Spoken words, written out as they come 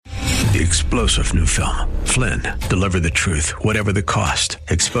the explosive new film, Flynn, deliver the truth, whatever the cost,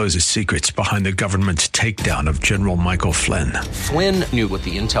 exposes secrets behind the government's takedown of General Michael Flynn. Flynn knew what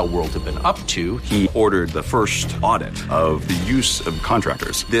the intel world had been up to. He ordered the first audit of the use of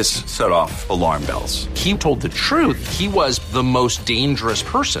contractors. This set off alarm bells. He told the truth. He was the most dangerous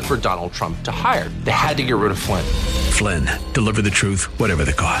person for Donald Trump to hire. They had to get rid of Flynn. Flynn, deliver the truth, whatever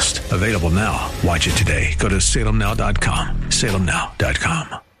the cost. Available now. Watch it today. Go to salemnow.com.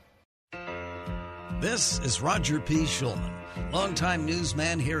 salemnow.com. This is Roger P. Schulman, longtime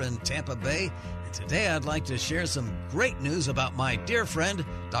newsman here in Tampa Bay. And today I'd like to share some great news about my dear friend,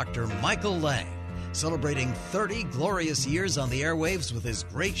 Dr. Michael Lang, celebrating 30 glorious years on the airwaves with his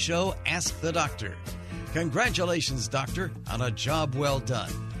great show, Ask the Doctor. Congratulations, Doctor, on a job well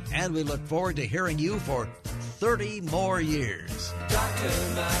done. And we look forward to hearing you for 30 more years. Doctor,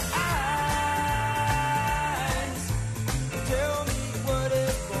 my eyes, tell me what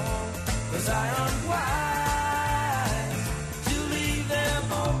is wrong, 'cause I am wise to leave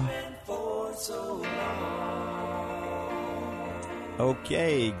them open for so long.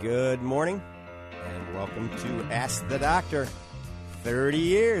 Okay, good morning, and welcome to Ask the Doctor. 30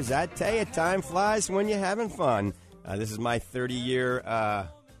 years, I tell you, time flies when you're having fun. This is my 30-year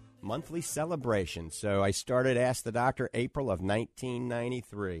monthly celebration. So I started Ask the Doctor April of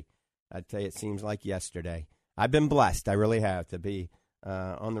 1993. I tell you, it seems like yesterday. I've been blessed, I really have, to be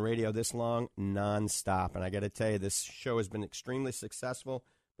on the radio this long, nonstop. And I got to tell you, this show has been extremely successful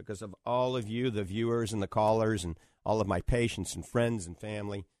because of all of you, the viewers and the callers, and all of my patients and friends and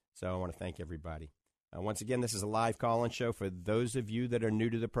family. So I want to thank everybody. Once again, this is a live call-in show for those of you that are new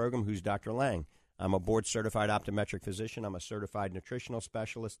to the program. Who's Dr. Lang? I'm a board-certified optometric physician. I'm a certified nutritional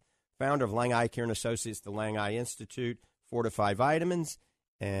specialist, founder of Lang Eye Care and Associates, the Lang Eye Institute, Fortify Vitamins,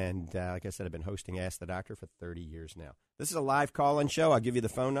 and like I said, I've been hosting Ask the Doctor for 30 years now. This is a live call-in show. I'll give you the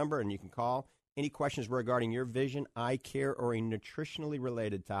phone number, and you can call. Any questions regarding your vision, eye care, or a nutritionally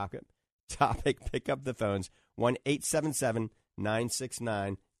related topic, pick up the phones,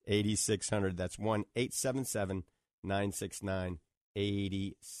 1-877-969-8600. That's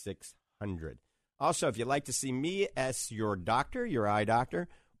 1-877-969-8600. Also, if you'd like to see me as your doctor, your eye doctor,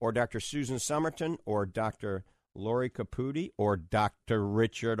 or Dr. Susan Somerton, or Dr. Lori Caputi, or Dr.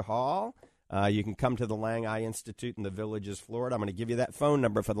 Richard Hall, you can come to the Lang Eye Institute in the Villages, Florida. I'm going to give you that phone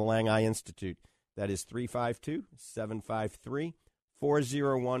number for the Lang Eye Institute. That is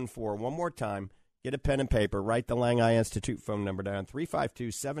 352-753-4014. One more time, get a pen and paper. Write the Lang Eye Institute phone number down,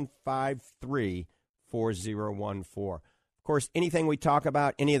 352-753-4014. Of course, anything we talk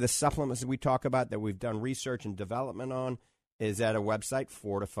about, any of the supplements that we talk about that we've done research and development on is at a website,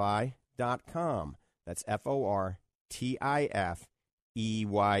 fortify.com. That's Fortifeye.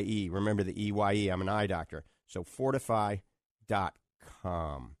 Remember the EYE. I'm an eye doctor. So fortify.com.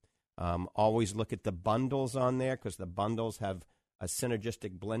 Always look at the bundles on there because the bundles have a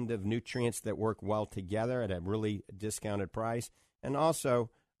synergistic blend of nutrients that work well together at a really discounted price. And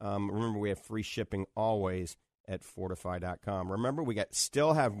also, remember, we have free shipping always at fortify.com. Remember, we're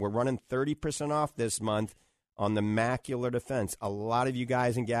running 30% off this month on the Macular Defense. A lot of you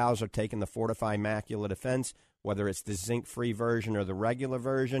guys and gals are taking the Fortify Macular Defense, whether it's the zinc-free version or the regular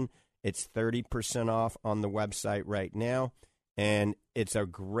version. It's 30% off on the website right now, and it's a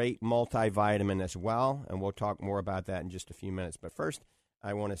great multivitamin as well, and we'll talk more about that in just a few minutes. But first,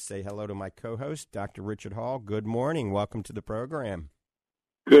 I want to say hello to my co-host, Dr. Richard Hall. Good morning. Welcome to the program.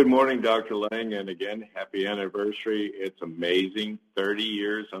 Good morning, Dr. Lang, and again, happy anniversary. It's amazing, 30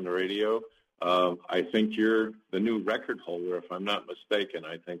 years on the radio. I think you're the new record holder, if I'm not mistaken,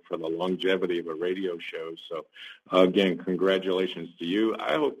 I think, for the longevity of a radio show. So, again, congratulations to you.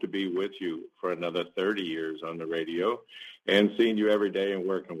 I hope to be with you for another 30 years on the radio and seeing you every day and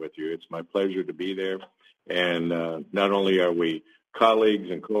working with you. It's my pleasure to be there. And not only are we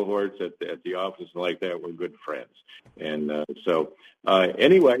colleagues and cohorts at the office and like that, we're good friends. And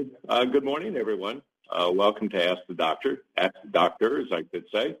anyway, good morning, everyone. Welcome to Ask the Doctor. Ask the Doctor, as I could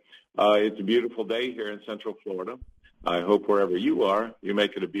say. It's a beautiful day here in Central Florida. I hope wherever you are, you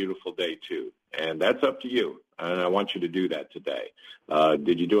make it a beautiful day, too. And that's up to you. And I want you to do that today.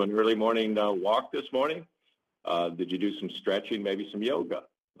 Did you do an early morning walk this morning? Did you do some stretching, maybe some yoga?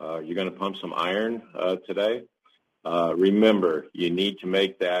 You're going to pump some iron today? Remember, you need to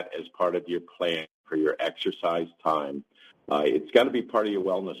make that as part of your plan for your exercise time. It's got to be part of your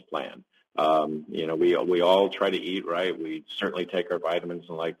wellness plan. We all try to eat right. We certainly take our vitamins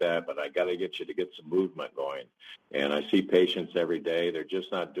and like that, but I got to get you to get some movement going. And I see patients every day. They're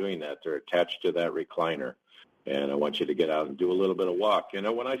just not doing that. They're attached to that recliner. And I want you to get out and do a little bit of walk.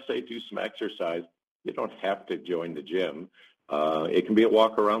 When I say do some exercise, you don't have to join the gym. It can be a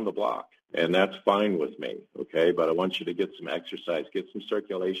walk around the block, and that's fine with me, okay? But I want you to get some exercise, get some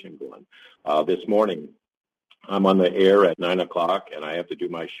circulation going. This morning, I'm on the air at 9 o'clock, and I have to do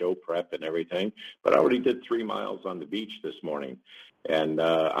my show prep and everything, but I already did 3 miles on the beach this morning, and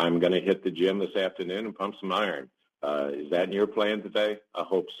I'm going to hit the gym this afternoon and pump some iron. Is that in your plan today? I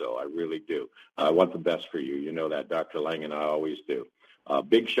hope so. I really do. I want the best for you. You know that, Dr. Lang, and I always do.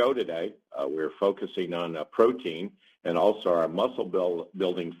 Big show today. We're focusing on protein and also our muscle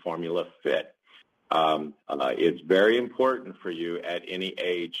building formula fit. It's very important for you at any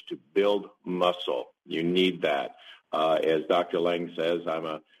age to build muscle. You need that. As Dr. Lang says, I'm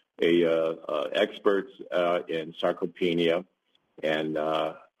a expert in sarcopenia, and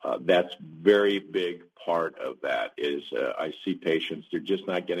that's very big part of that is I see patients, they're just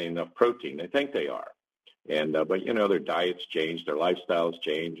not getting enough protein. They think they are. And but, you know, their diets change, their lifestyles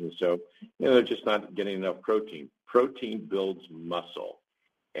change, and so, you know, they're just not getting enough protein. Protein builds muscle,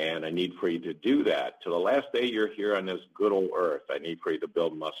 and I need for you to do that. To the last day you're here on this good old earth, I need for you to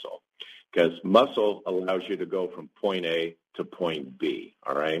build muscle, because muscle allows you to go from point A to point B,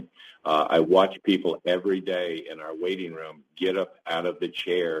 all right? I watch people every day in our waiting room get up out of the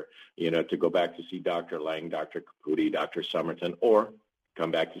chair, you know, to go back to see Dr. Lang, Dr. Caputi, Dr. Somerton, or come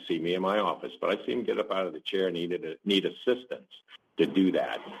back to see me in my office. But I see them get up out of the chair and need assistance to do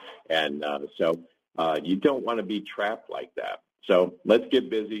that. And so you don't want to be trapped like that. So let's get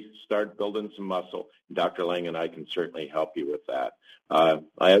busy, start building some muscle. Dr. Lang and I can certainly help you with that. As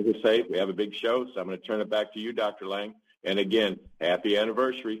I say, we have a big show, so I'm going to turn it back to you, Dr. Lang. And again, happy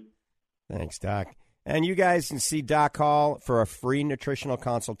anniversary. Thanks, Doc. And you guys can see Doc Hall for a free nutritional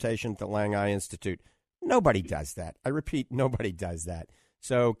consultation at the Lang Eye Institute. Nobody does that. I repeat, nobody does that.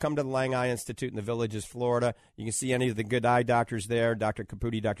 So come to the Lang Eye Institute in the Villages, Florida. You can see any of the good eye doctors there, Dr.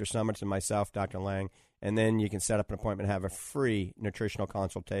 Caputi, Dr. Summers, and myself, Dr. Lang. And then you can set up an appointment and have a free nutritional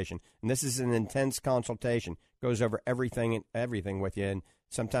consultation. And this is an intense consultation. Goes over everything with you, and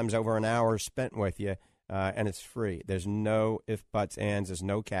sometimes over an hour spent with you, and it's free. There's no ifs, buts, ands. There's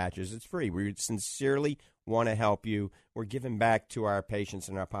no catches. It's free. We sincerely want to help you. We're giving back to our patients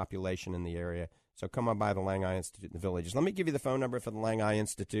and our population in the area. So come on by the Lang Eye Institute in the Villages. Let me give you the phone number for the Lang Eye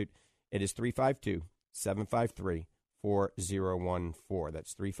Institute. It is 352-753-4014.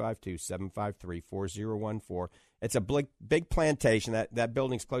 That's 352-753-4014. It's a big plantation. That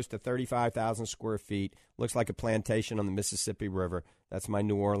building's close to 35,000 square feet. Looks like a plantation on the Mississippi River. That's my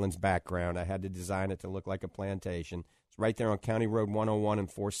New Orleans background. I had to design it to look like a plantation. It's right there on County Road 101 and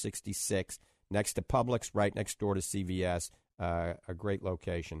 466, next to Publix, right next door to CVS. A great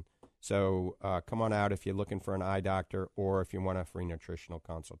location. So come on out if you're looking for an eye doctor or if you want a free nutritional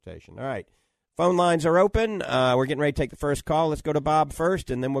consultation. All right. Phone lines are open. We're getting ready to take the first call. Let's go to Bob first,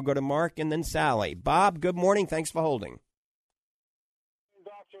 and then we'll go to Mark and then Sally. Bob, good morning. Thanks for holding.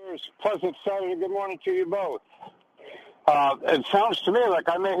 Doctors, pleasant Saturday. Good morning to you both. It sounds to me like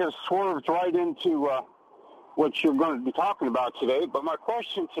I may have swerved right into what you're going to be talking about today, but my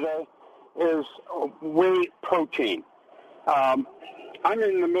question today is whey protein. I'm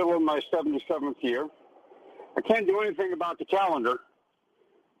in the middle of my 77th year. I can't do anything about the calendar,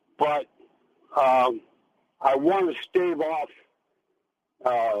 but I want to stave off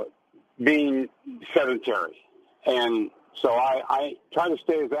being sedentary. And so I try to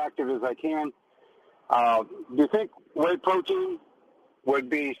stay as active as I can. Do you think whey protein would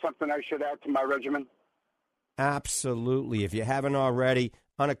be something I should add to my regimen? Absolutely. If you haven't already,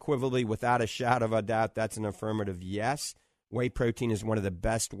 unequivocally, without a shadow of a doubt, that's an affirmative yes. Whey protein is one of the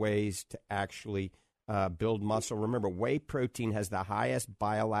best ways to actually build muscle. Remember, whey protein has the highest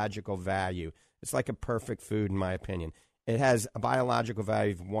biological value. It's like a perfect food, in my opinion. It has a biological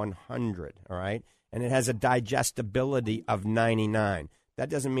value of 100, all right? And it has a digestibility of 99. That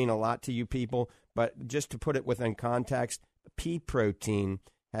doesn't mean a lot to you people, but just to put it within context, pea protein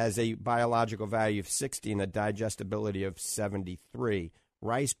has a biological value of 60 and a digestibility of 73.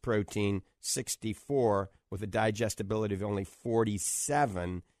 Rice protein, 64, with a digestibility of only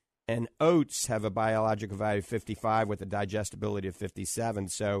 47. And oats have a biological value of 55 with a digestibility of 57.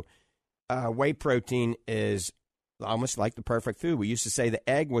 So whey protein is almost like the perfect food. We used to say the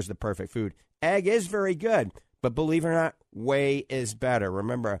egg was the perfect food. Egg is very good, but believe it or not, whey is better.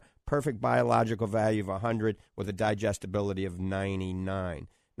 Remember, perfect biological value of 100 with a digestibility of 99.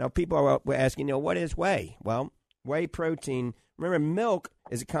 Now, people are asking, what is whey? Well, whey protein, remember, milk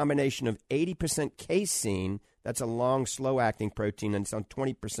is a combination of 80% casein, that's a long, slow-acting protein, and it's on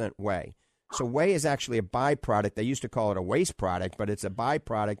 20% whey. So whey is actually a byproduct. They used to call it a waste product, but it's a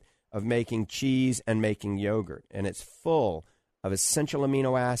byproduct of making cheese and making yogurt. And it's full of essential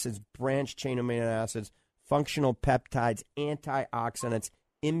amino acids, branched-chain amino acids, functional peptides, antioxidants,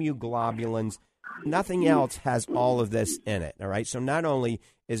 immunoglobulins. Nothing else has all of this in it, all right? So not only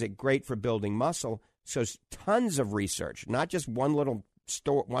is it great for building muscle, so tons of research, not just one little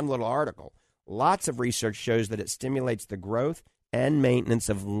article. Lots of research shows that it stimulates the growth and maintenance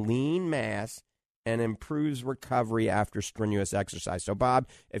of lean mass and improves recovery after strenuous exercise. So, Bob,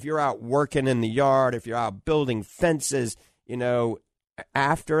 if you're out working in the yard, if you're out building fences,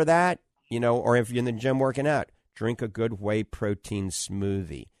 after that, or if you're in the gym working out, drink a good whey protein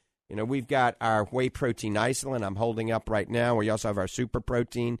smoothie. We've got our whey protein isolate I'm holding up right now. We also have our super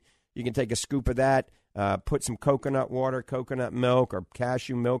protein. You can take a scoop of that, put some coconut water, coconut milk, or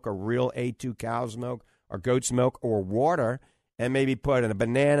cashew milk, or real A2 cow's milk, or goat's milk, or water, and maybe put in a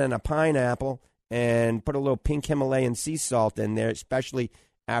banana and a pineapple, and put a little pink Himalayan sea salt in there, especially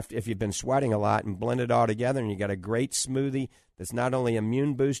if you've been sweating a lot, and blend it all together, and you got a great smoothie that's not only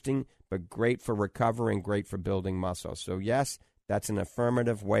immune boosting, but great for recovery and great for building muscle. So, yes, that's an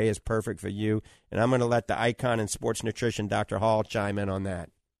affirmative. Whey is perfect for you. And I'm going to let the icon in sports nutrition, Dr. Hall, chime in on that.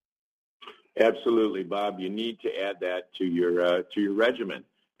 Absolutely, Bob. You need to add that to your regimen.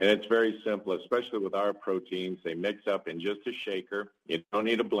 And it's very simple, especially with our proteins. They mix up in just a shaker. You don't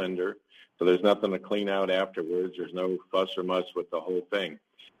need a blender, so there's nothing to clean out afterwards. There's no fuss or muss with the whole thing.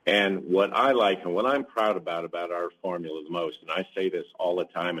 And what I like and what I'm proud about our formula the most, and I say this all the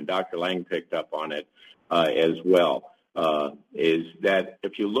time, and Dr. Lang picked up on it as well, is that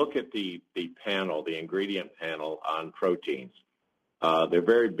if you look at the panel, the ingredient panel on proteins, they're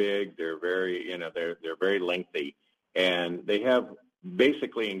very big, they're very, they're very lengthy, and they have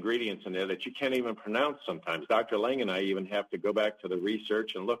basically ingredients in there that you can't even pronounce sometimes. Dr. Lang and I even have to go back to the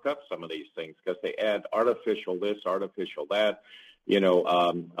research and look up some of these things because they add artificial this, artificial that,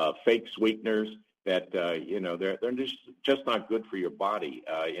 fake sweeteners that, they're just not good for your body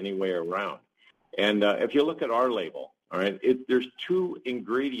any way around. And if you look at our label, all right, there's 2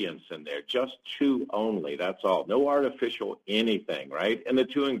 ingredients in there, just 2 only, that's all. No artificial anything, right? And the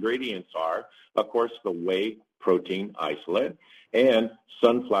 2 ingredients are, of course, the whey protein isolate and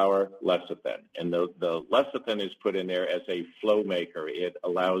sunflower lecithin. And the lecithin is put in there as a flow maker. It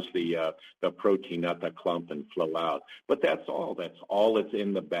allows the protein not to clump and flow out. But that's all. That's all that's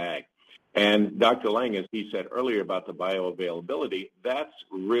in the bag. And Dr. Lang, as he said earlier about the bioavailability, that's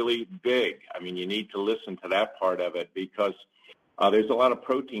really big. I mean, you need to listen to that part of it because there's a lot of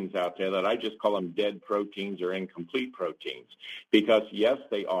proteins out there that I just call them dead proteins or incomplete proteins because, yes,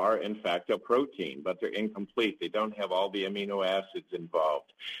 they are, in fact, a protein, but they're incomplete. They don't have all the amino acids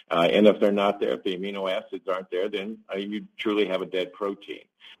involved. And if they're not there, if the amino acids aren't there, then you truly have a dead protein.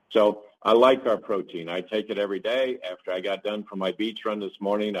 So I like our protein. I take it every day. After I got done from my beach run this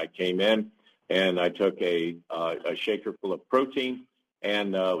morning, I came in and I took a shaker full of protein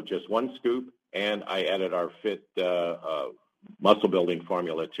and just 1 scoop, and I added our Fit muscle building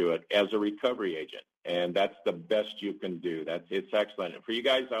formula to it as a recovery agent. And that's the best you can do. It's excellent. And for you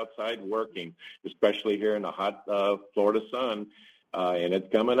guys outside working, especially here in the hot Florida sun, and it's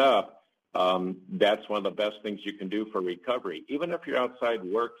coming up, that's one of the best things you can do for recovery. Even if you're outside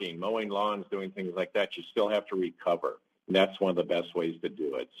working, mowing lawns, doing things like that, you still have to recover. And that's one of the best ways to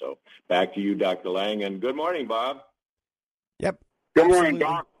do it. So back to you, Dr. Lang, and good morning, Bob. Yep. Good morning,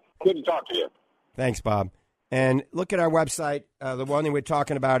 Doc. Good to talk to you. Thanks, Bob. And look at our website. The one thing we're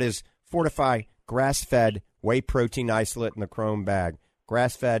talking about is Fortify grass-fed whey protein isolate in the chrome bag.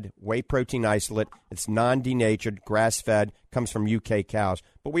 Grass-fed whey protein isolate. It's non-denatured, grass-fed, comes from UK cows.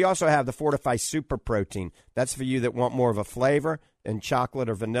 But we also have the Fortify Super Protein. That's for you that want more of a flavor in chocolate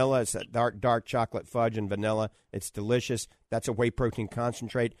or vanilla. It's that dark chocolate fudge and vanilla. It's delicious. That's a whey protein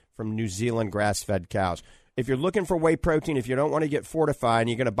concentrate from New Zealand grass-fed cows. If you're looking for whey protein, if you don't want to get Fortify and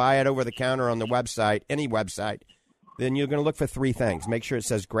you're going to buy it over the counter on the website, any website, then you're going to look for 3 things. Make sure it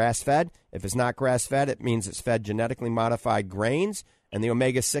says grass-fed. If it's not grass-fed, it means it's fed genetically modified grains, and the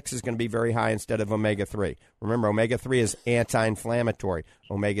omega-6 is going to be very high instead of omega-3. Remember, omega-3 is anti-inflammatory.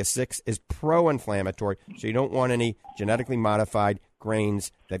 Omega-6 is pro-inflammatory, so you don't want any genetically modified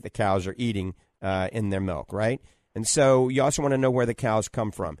grains that the cows are eating in their milk, right? And so you also want to know where the cows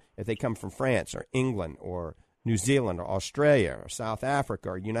come from. If they come from France or England or New Zealand or Australia or South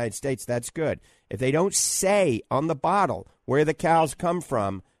Africa or United States, that's good. If they don't say on the bottle where the cows come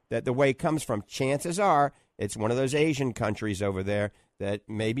from, that the whey comes from, chances are it's one of those Asian countries over there that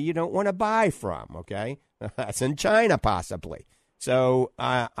maybe you don't want to buy from, okay? That's in China possibly. So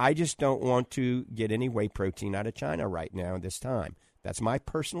I just don't want to get any whey protein out of China right now at this time. That's my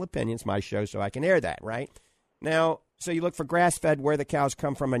personal opinion. It's my show, so I can air that, right? Now, so you look for grass-fed, where the cows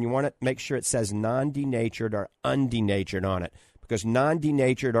come from, and you want to make sure it says non-denatured or undenatured on it. because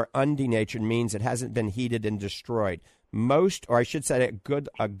non-denatured or undenatured means it hasn't been heated and destroyed. Most, or I should say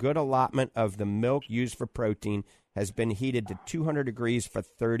a good allotment of the milk used for protein has been heated to 200 degrees for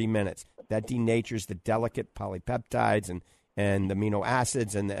 30 minutes. That denatures the delicate polypeptides and the amino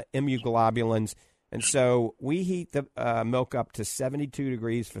acids and the immunoglobulins. And so we heat the milk up to 72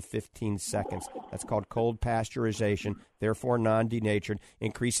 degrees for 15 seconds. That's called cold pasteurization, therefore non-denatured,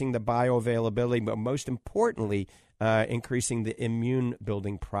 increasing the bioavailability, but most importantly, increasing the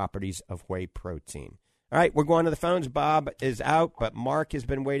immune-building properties of whey protein. All right, we're going to the phones. Bob is out, but Mark has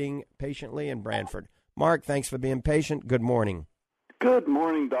been waiting patiently in Brantford. Mark, thanks for being patient. Good morning. Good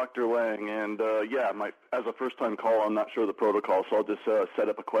morning, Dr. Lang. And, as a first-time caller, I'm not sure the protocol, so I'll just set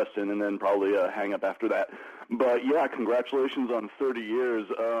up a question and then probably hang up after that. But, congratulations on 30 years.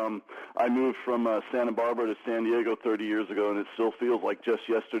 I moved from Santa Barbara to San Diego 30 years ago, and it still feels like just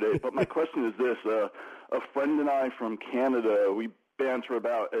yesterday. But my question is this. A friend and I from Canada, we banter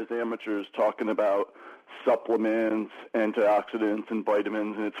about, as amateurs, talking about supplements, antioxidants, and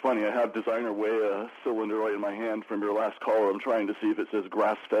vitamins. And it's funny, I have designer whey cylinder right in my hand from your last caller. I'm trying to see if it says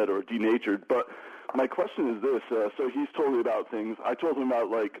grass-fed or denatured. But my question is this. So he's told me about things. I told him about,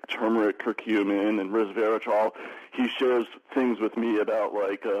 like, turmeric, curcumin, and resveratrol. He shares things with me about,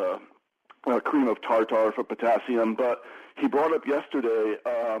 like, cream of tartar for potassium. But he brought up yesterday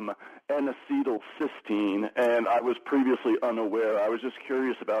N-acetylcysteine, and I was previously unaware. I was just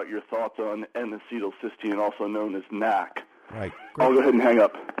curious about your thoughts on N-acetylcysteine, also known as NAC. Right. I'll go ahead and hang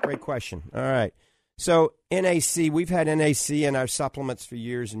up. Great question. All right. So NAC, we've had NAC in our supplements for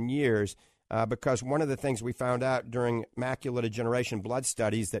years and years because one of the things we found out during macular degeneration blood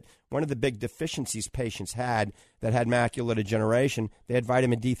studies that one of the big deficiencies patients had that had macular degeneration, they had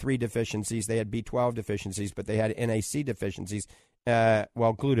vitamin D3 deficiencies, they had B12 deficiencies, but they had NAC deficiencies,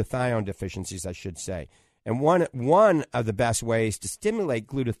 glutathione deficiencies, I should say. And one of the best ways to stimulate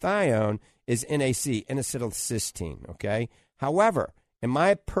glutathione is NAC, N-acetylcysteine, okay? However, in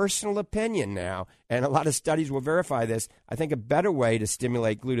my personal opinion now, and a lot of studies will verify this, I think a better way to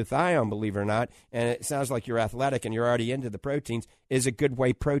stimulate glutathione, believe it or not, and it sounds like you're athletic and you're already into the proteins, is a good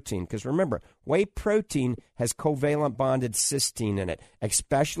whey protein. Because remember, whey protein has covalent bonded cysteine in it,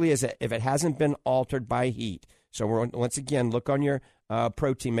 especially if it hasn't been altered by heat. So once again, look on your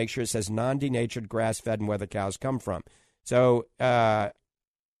protein, make sure it says non-denatured, grass-fed, and where the cows come from. So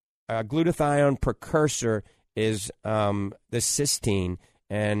glutathione precursor is the cysteine,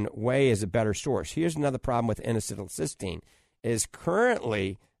 and whey is a better source. Here's another problem with N-acetylcysteine, is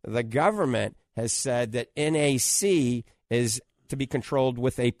currently the government has said that NAC is to be controlled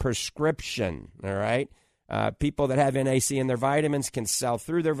with a prescription, all right? People that have NAC in their vitamins can sell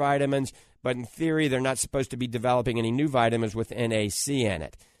through their vitamins, but in theory, they're not supposed to be developing any new vitamins with NAC in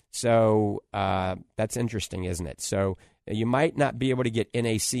it. So that's interesting, isn't it? So you might not be able to get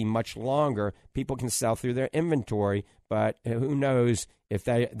NAC much longer. People can sell through their inventory, but who knows if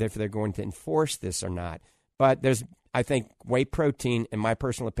they're going to enforce this or not. But I think whey protein, in my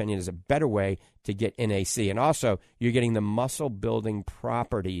personal opinion, is a better way to get NAC. And also, you're getting the muscle-building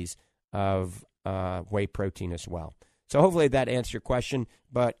properties of whey protein as well. So hopefully that answers your question.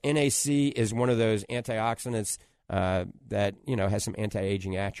 But NAC is one of those antioxidants that has some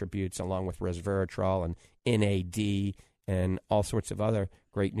anti-aging attributes, along with resveratrol and NAD and all sorts of other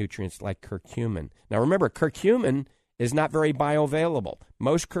great nutrients like curcumin. Now remember, curcumin is not very bioavailable.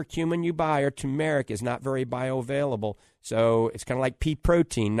 Most curcumin you buy or turmeric is not very bioavailable. So it's kind of like pea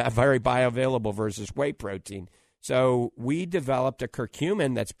protein, not very bioavailable versus whey protein. So we developed a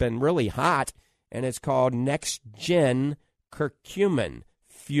curcumin that's been really hot, and it's called Next Gen Curcumin,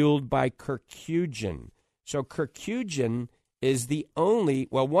 fueled by curcugen. So curcugen is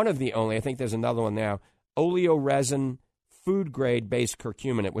one of the only, I think there's another one now, oleoresin food-grade-based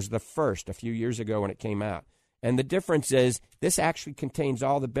curcumin. It was the first a few years ago when it came out. And the difference is this actually contains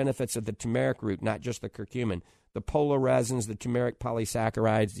all the benefits of the turmeric root, not just the curcumin. The polar resins, the turmeric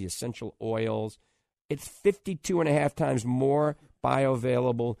polysaccharides, the essential oils. It's 52.5 times more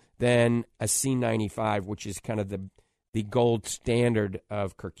bioavailable than a C95, which is kind of the gold standard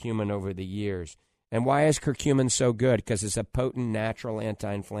of curcumin over the years. And why is curcumin so good? Because it's a potent natural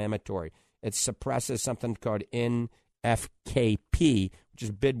anti-inflammatory. It suppresses something called NF-κB, which is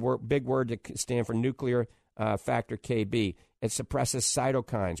a big word to stand for nuclear factor KB. It suppresses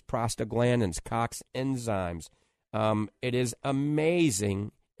cytokines, prostaglandins, COX enzymes. It is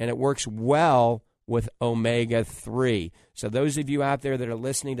amazing, and it works well with omega-3. So those of you out there that are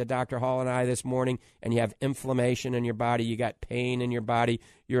listening to Dr. Hall and I this morning, and you have inflammation in your body, you got pain in your body,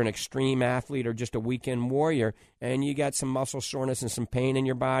 you're an extreme athlete or just a weekend warrior, and you got some muscle soreness and some pain in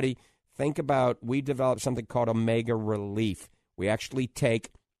your body, think about, we developed something called Omega Relief. We actually take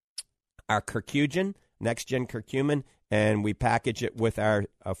our curcumin, next-gen curcumin, and we package it with our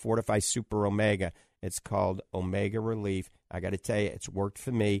Fortify Super Omega. It's called Omega Relief. I got to tell you, it's worked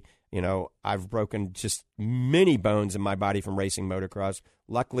for me. You know, I've broken just many bones in my body from racing motocross.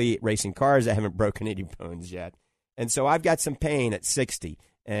 Luckily, racing cars, I haven't broken any bones yet. And so I've got some pain at 60,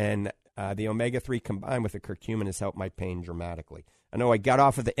 and the omega-3 combined with the curcumin has helped my pain dramatically. I know I got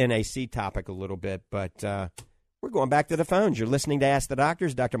off of the NAC topic a little bit, but we're going back to the phones. You're listening to Ask the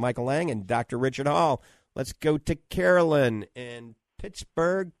Doctors, Dr. Michael Lang and Dr. Richard Hall. Let's go to Carolyn in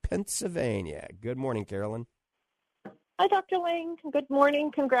Pittsburgh, Pennsylvania. Good morning, Carolyn. Hi, Dr. Lang. Good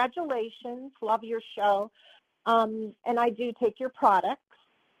morning. Congratulations. Love your show. And I do take your products.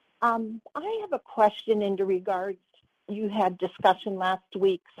 I have a question in regards, you had discussion last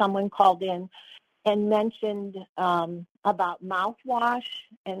week. Someone called in and mentioned about mouthwash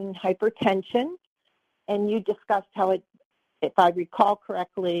and hypertension. And you discussed how it, if I recall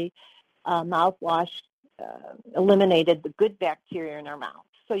correctly, mouthwash eliminated the good bacteria in our mouth.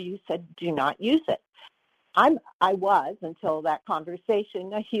 So you said do not use it. I was, until that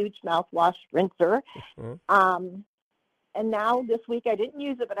conversation, a huge mouthwash rinser. Mm-hmm. And now this week I didn't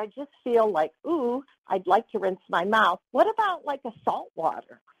use it, but I just feel like, ooh, I'd like to rinse my mouth. What about like a salt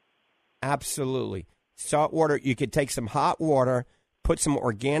water? Absolutely. Salt water, you could take some hot water, put some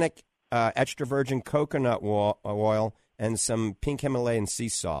organic extra virgin coconut oil, and some pink Himalayan sea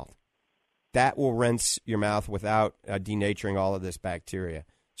salt. That will rinse your mouth without denaturing all of this bacteria.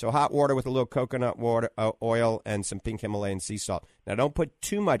 So hot water with a little coconut water, oil and some pink Himalayan sea salt. Now, don't put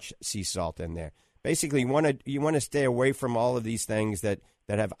too much sea salt in there. Basically, you want to stay away from all of these things that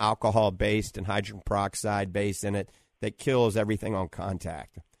have alcohol-based and hydrogen peroxide-based in it that kills everything on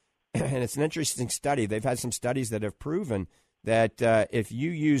contact. And it's an interesting study. They've had some studies that have proven that if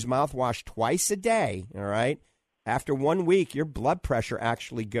you use mouthwash twice a day, all right, after 1 week, your blood pressure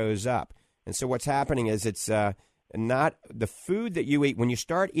actually goes up. And so what's happening is it's not the food that you eat. When you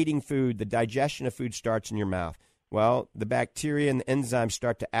start eating food, the digestion of food starts in your mouth. Well, the bacteria and the enzymes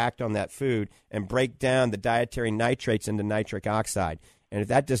start to act on that food and break down the dietary nitrates into nitric oxide. And if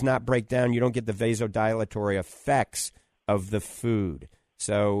that does not break down, you don't get the vasodilatory effects of the food.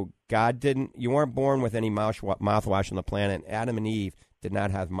 So you weren't born with any mouthwash on the planet. Adam and Eve did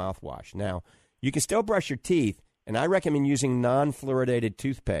not have mouthwash. Now, you can still brush your teeth, and I recommend using non-fluoridated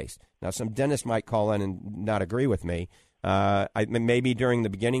toothpaste. Now, some dentists might call in and not agree with me. Maybe during the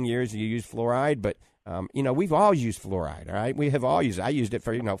beginning years you use fluoride, but we've all used fluoride, all right? We have all used it. I used it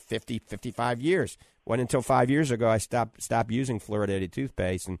for, 50, 55 years. Wasn't until 5 years ago I stopped using fluoridated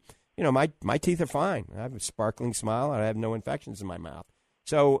toothpaste. And, my teeth are fine. I have a sparkling smile. And I have no infections in my mouth.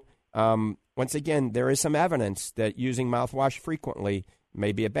 So, once again, there is some evidence that using mouthwash frequently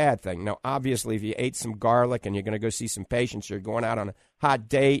may be a bad thing. Now, obviously, if you ate some garlic and you're going to go see some patients, you're going out on a hot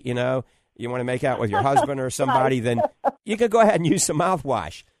date, you want to make out with your husband or somebody, then you could go ahead and use some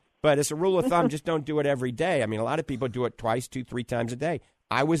mouthwash. But as a rule of thumb, just don't do it every day. I mean, a lot of people do it twice, 2-3 times a day.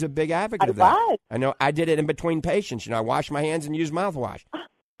 I was a big advocate of that. I know I did it in between patients. I wash my hands and use mouthwash.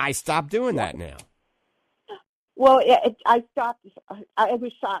 I stopped doing that now. Well, I stopped. I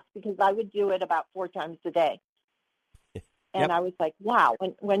was shocked because I would do it about 4 times a day. And I was like, wow,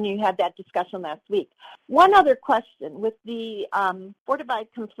 when you had that discussion last week. One other question. With the Fortified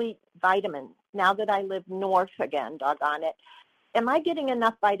Complete Vitamins, now that I live north again, doggone it, am I getting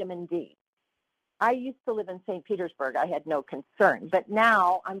enough vitamin D? I used to live in St. Petersburg. I had no concern. But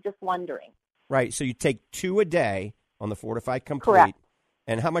now I'm just wondering. Right. So you take 2 a day on the Fortified Complete. Correct.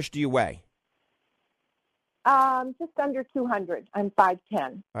 And how much do you weigh? Just under 200. I'm 5'10".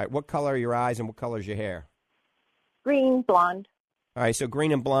 All right. What color are your eyes and what color is your hair? Green, blonde. All right. So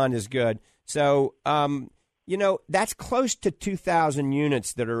green and blonde is good. So, that's close to 2,000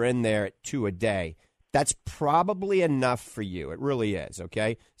 units that are in there at 2 a day. That's probably enough for you. It really is,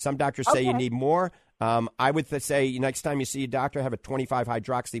 okay? Some doctors say you need more. I would say next time you see a doctor, have a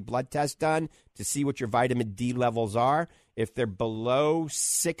 25-hydroxy blood test done to see what your vitamin D levels are. If they're below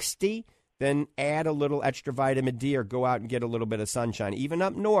 60, then add a little extra vitamin D or go out and get a little bit of sunshine. Even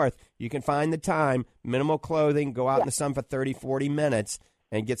up north, you can find the time, minimal clothing, go out in the sun for 30, 40 minutes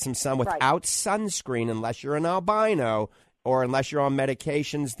and get some sun without sunscreen unless you're an albino or unless you're on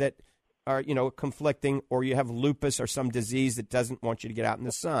medications that are, conflicting, or you have lupus or some disease that doesn't want you to get out in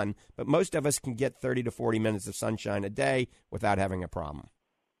the sun. But most of us can get 30 to 40 minutes of sunshine a day without having a problem.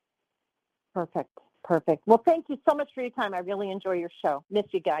 Perfect. Well, thank you so much for your time. I really enjoy your show. Miss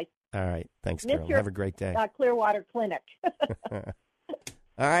you guys. All right. Thanks, Carol. Have a great day. Clearwater Clinic. All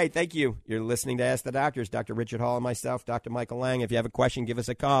right. Thank you. You're listening to Ask the Doctors. Dr. Richard Hall and myself, Dr. Michael Lang. If you have a question, give us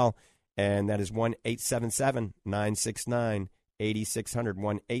a call. And that is 1-877-969-8843. 8600,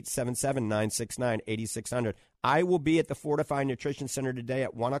 1-877-969-8600. I will be at the Fortify Nutrition Center today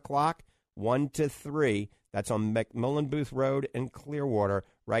at 1 o'clock, 1 to 3. That's on McMillan Booth Road in Clearwater,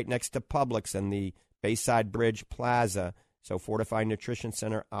 right next to Publix and the Bayside Bridge Plaza. So Fortify Nutrition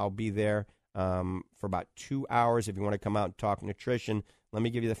Center, I'll be there for about 2 hours if you want to come out and talk nutrition. Let me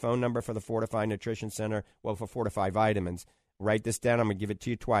give you the phone number for the Fortify Nutrition Center, well, for Fortify Vitamins. Write this down. I'm going to give it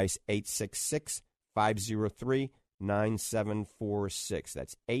to you twice, 866-503-9746.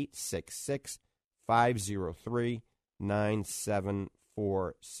 That's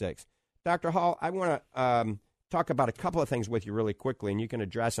 866-503-9746. Dr. Hall, I want to talk about a couple of things with you really quickly, and you can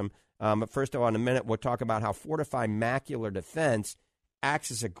address them. But first of all, in a minute, we'll talk about how Fortify Macular Defense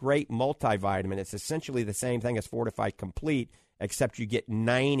acts as a great multivitamin. It's essentially the same thing as Fortify Complete, except you get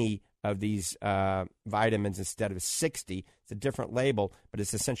 90 of these vitamins instead of 60. It's a different label, but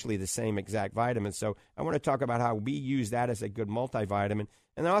it's essentially the same exact vitamin. So I want to talk about how we use that as a good multivitamin.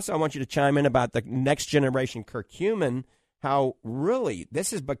 And also I want you to chime in about the next generation curcumin, how really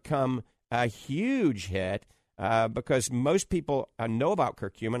this has become a huge hit because most people know about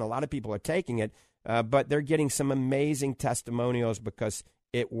curcumin. A lot of people are taking it, but they're getting some amazing testimonials because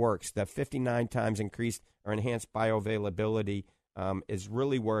it works. The 59 times increased or enhanced bioavailability is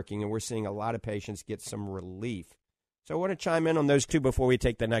really working, and we're seeing a lot of patients get some relief. So I want to chime in on those two before we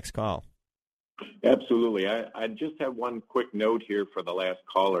take the next call. Absolutely. I just have one quick note here for the last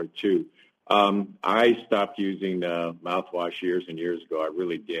caller, too. I stopped using mouthwash years and years ago. I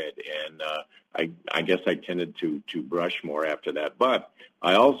really did, and I guess I tended to brush more after that. But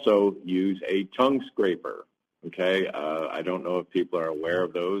I also use a tongue scraper, okay? I don't know if people are aware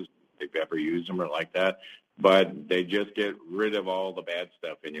of those, if they've ever used them or like that. But they just get rid of all the bad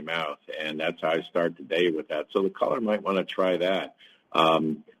stuff in your mouth, and that's how I start the day with that. So the caller might want to try that.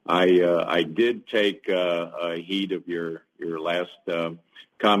 I did take heed of your last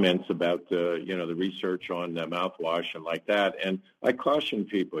comments about the research on mouthwash and like that, and I caution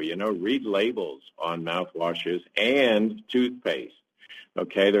people, read labels on mouthwashes and toothpaste.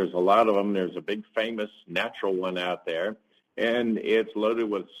 Okay, there's a lot of them. There's a big famous natural one out there, and it's loaded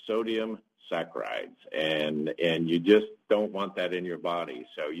with sodium saccharides, and you just don't want that in your body.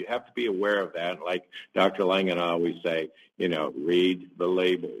 So you have to be aware of that. Like Dr. Lang and I always say, read the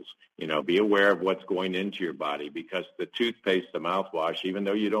labels. Be aware of what's going into your body, because the toothpaste, the mouthwash, even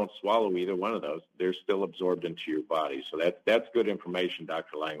though you don't swallow either one of those, they're still absorbed into your body. So that's good information,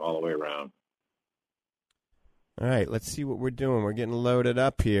 Dr. Lang, all the way around. All right, let's see what we're doing. We're getting loaded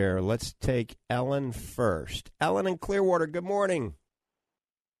up here. Let's take Ellen first. Ellen in Clearwater, good morning.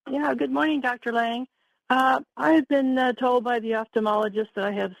 Yeah, good morning, Dr. Lang. I've been told by the ophthalmologist that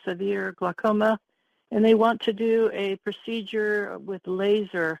I have severe glaucoma, and they want to do a procedure with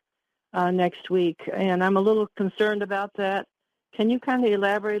laser next week, and I'm a little concerned about that. Can you kind of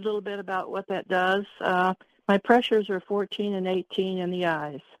elaborate a little bit about what that does? My pressures are 14 and 18 in the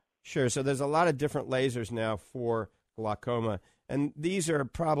eyes. Sure. So there's a lot of different lasers now for glaucoma, and these are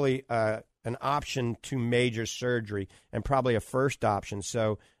probably an option to major surgery and probably a first option.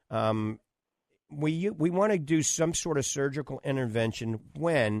 So we want to do some sort of surgical intervention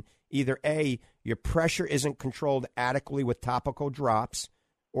when either A, your pressure isn't controlled adequately with topical drops,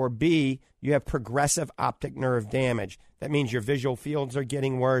 or B, you have progressive optic nerve damage. That means your visual fields are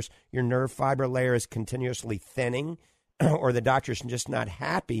getting worse, your nerve fiber layer is continuously thinning, or the doctor's just not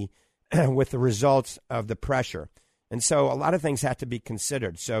happy with the results of the pressure. And so a lot of things have to be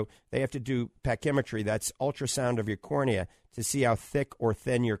considered. So they have to do pachymetry, that's ultrasound of your cornea, to see how thick or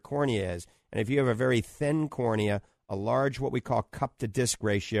thin your cornea is. And if you have a very thin cornea, a large what we call cup-to-disc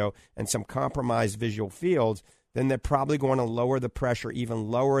ratio, and some compromised visual fields, then they're probably going to lower the pressure even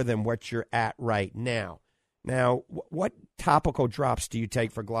lower than what you're at right now. Now, what topical drops do you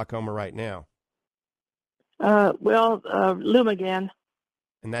take for glaucoma right now? Lumigan.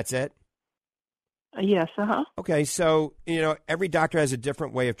 And that's it? Yes, Okay, so, every doctor has a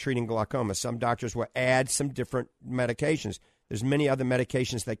different way of treating glaucoma. Some doctors will add some different medications. There's many other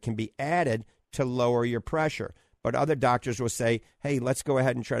medications that can be added to lower your pressure. But other doctors will say, hey, let's go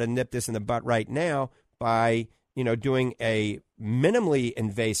ahead and try to nip this in the butt right now by, doing a minimally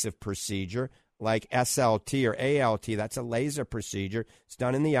invasive procedure like SLT or ALT. That's a laser procedure. It's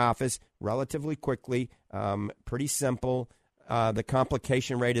done in the office relatively quickly, pretty simple. The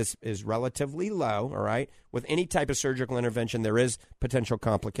complication rate is relatively low, all right? With any type of surgical intervention, there is potential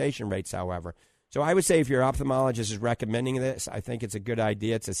complication rates, however. So I would say if your ophthalmologist is recommending this, I think it's a good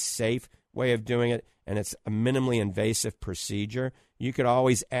idea. It's a safe way of doing it, and it's a minimally invasive procedure. You could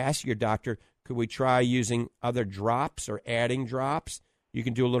always ask your doctor, could we try using other drops or adding drops? You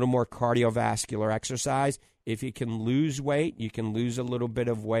can do a little more cardiovascular exercise. If you can lose weight, you can lose a little bit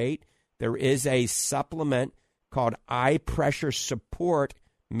of weight. There is a supplement called Eye Pressure Support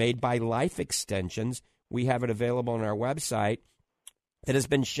made by Life Extensions. We have it available on our website that has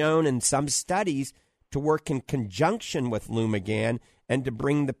been shown in some studies to work in conjunction with Lumigan and to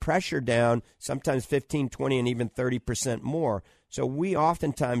bring the pressure down, sometimes 15, 20, and even 30% more. So we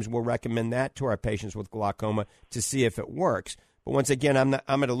oftentimes will recommend that to our patients with glaucoma to see if it works. But once again,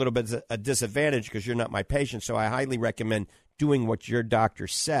 I'm at a little bit of a disadvantage because you're not my patient, so I highly recommend doing what your doctor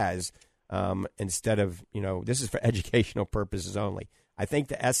says instead of, this is for educational purposes only. I think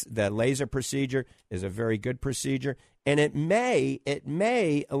the laser procedure is a very good procedure, and it may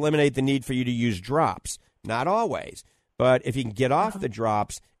eliminate the need for you to use drops. Not always, but if you can get off the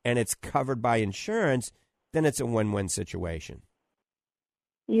drops and it's covered by insurance, then it's a win-win situation.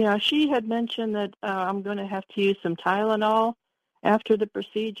 Yeah, she had mentioned that I'm going to have to use some Tylenol after the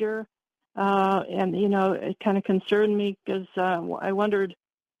procedure, and it kind of concerned me because I wondered.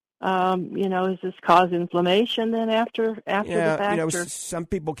 Does this cause inflammation then after the fact? Some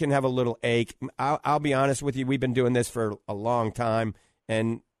people can have a little ache. I'll be honest with you. We've been doing this for a long time,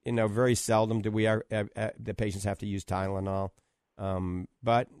 and very seldom do the patients have to use Tylenol.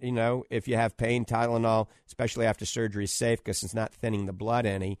 But if you have pain, Tylenol, especially after surgery, is safe because it's not thinning the blood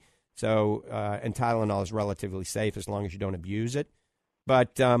any. So, and Tylenol is relatively safe as long as you don't abuse it.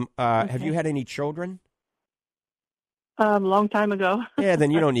 But have you had any children? Long time ago. Yeah,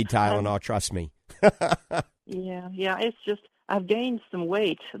 then you don't need Tylenol, trust me. Yeah, it's just I've gained some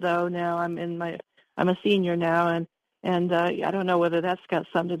weight though. Now I'm a senior now, and I don't know whether that's got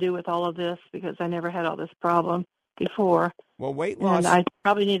something to do with all of this because I never had all this problem before. Well, weight loss. And I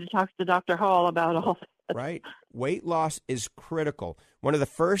probably need to talk to Dr. Hall about all that. Right. Weight loss is critical. One of the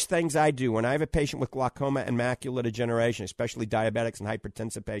first things I do when I have a patient with glaucoma and macular degeneration, especially diabetics and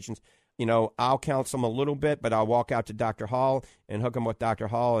hypertensive patients, I'll counsel them a little bit, but I'll walk out to Dr. Hall and hook them with Dr.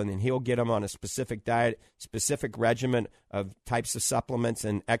 Hall, and then he'll get them on a specific diet, specific regimen of types of supplements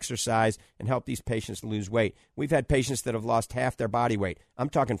and exercise and help these patients lose weight. We've had patients that have lost half their body weight. I'm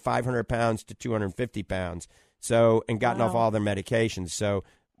talking 500 pounds to 250 pounds, and gotten off all their medications. So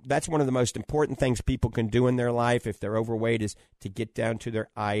that's one of the most important things people can do in their life if they're overweight is to get down to their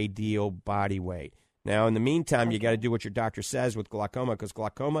ideal body weight. Now, in the meantime, you got to do what your doctor says with glaucoma because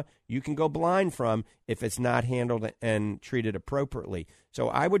glaucoma you can go blind from if it's not handled and treated appropriately. So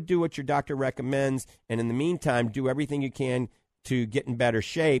I would do what your doctor recommends, and in the meantime, do everything you can to get in better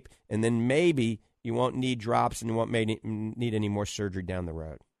shape, and then maybe you won't need drops and you won't need any more surgery down the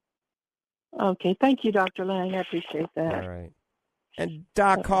road. Okay. Thank you, Dr. Lang. I appreciate that. All right. And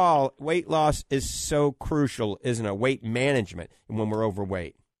Doc Hall, weight loss is so crucial, isn't it? Weight management when we're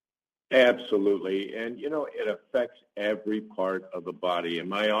overweight. Absolutely. And, it affects every part of the body. In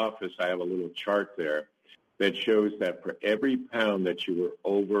my office, I have a little chart there that shows that for every pound that you were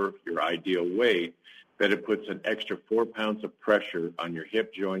over your ideal weight, that it puts an extra 4 pounds of pressure on your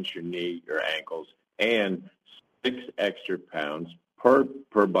hip joints, your knee, your ankles, and 6 extra pounds per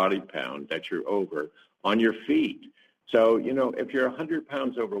body pound that you're over on your feet. So, if you're 100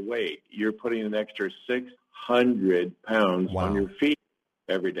 pounds overweight, you're putting an extra 600 pounds on your feet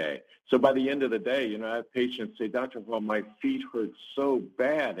every day. So by the end of the day, I have patients say, Dr. Well, my feet hurt so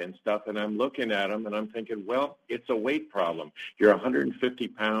bad and stuff, and I'm looking at them and I'm thinking, well, it's a weight problem. You're 150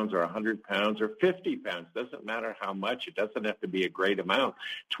 pounds or 100 pounds or 50 pounds. Doesn't matter how much. It doesn't have to be a great amount.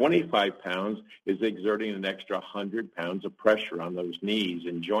 25 pounds is exerting an extra 100 pounds of pressure on those knees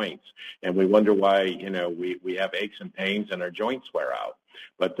and joints. And we wonder why, we have aches and pains and our joints wear out.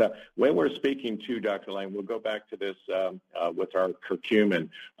 But when we're speaking to Dr. Lang, we'll go back to this with our curcumin.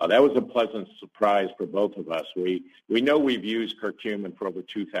 That was a pleasant surprise for both of us. We know we've used curcumin for over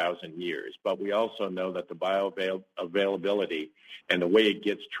 2,000 years, but we also know that the bioavailability and the way it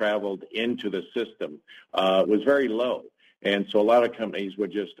gets traveled into the system was very low. And so a lot of companies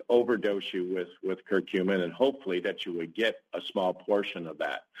would just overdose you with curcumin and hopefully that you would get a small portion of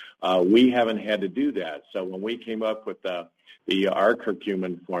that. We haven't had to do that. So when we came up with our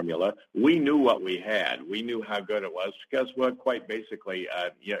curcumin formula, we knew what we had. We knew how good it was because, quite basically,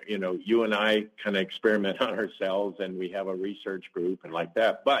 you and I kind of experiment on ourselves, and we have a research group and like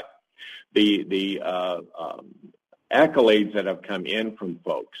that. But the accolades that have come in from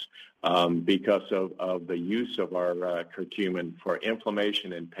folks because of the use of our curcumin for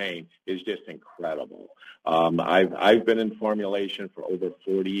inflammation and pain is just incredible. I've been in formulation for over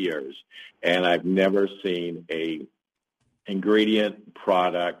 40 years, and I've never seen a ingredient,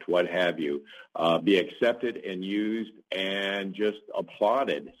 product, what have you, be accepted and used and just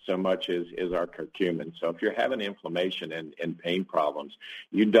applauded so much as our curcumin. So if you're having inflammation and pain problems,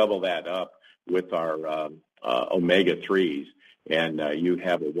 you double that up with our omega-3s, and you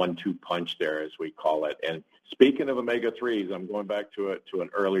have a 1-2 punch there, as we call it. And speaking of omega-3s, I'm going back to an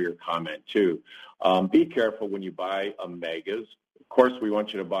earlier comment, too. Be careful when you buy omegas. Of course, we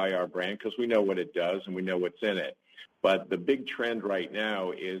want you to buy our brand because we know what it does and we know what's in it. But the big trend right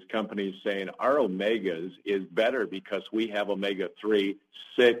now is companies saying our omegas is better because we have omega-3,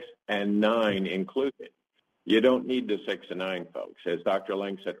 6, and 9 included. You don't need the 6 and 9, folks. As Dr.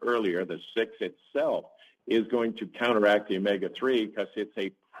 Lang said earlier, the 6 itself is going to counteract the omega-3 because it's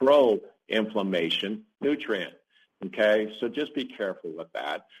a pro-inflammation nutrient. Okay, so just be careful with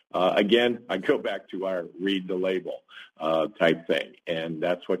that. Again, I go back to our read the label type thing, and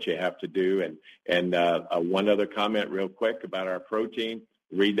that's what you have to do. And one other comment real quick about our protein,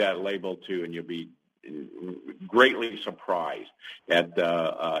 read that label too, and you'll be greatly surprised at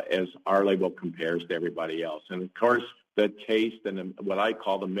as our label compares to everybody else. And, of course, the taste and what I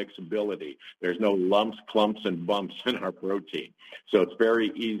call the mixability. There's no lumps, clumps, and bumps in our protein. So it's very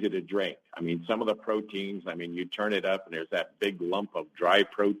easy to drink. I mean, some of the proteins, you turn it up and there's that big lump of dry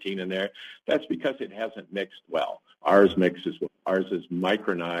protein in there. That's because it hasn't mixed well. Ours mixes well. Ours is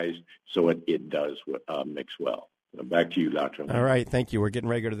micronized, so it does mix well. Back to you, Dr. All right, thank you. We're getting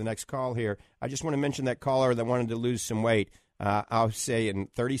ready to go to the next call here. I just want to mention that caller that wanted to lose some weight. I'll say in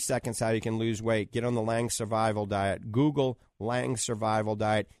 30 seconds how you can lose weight. Get on the Lang Survival Diet. Google Lang Survival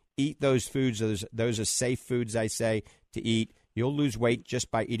Diet. Eat those foods. Those are safe foods, I say, to eat. You'll lose weight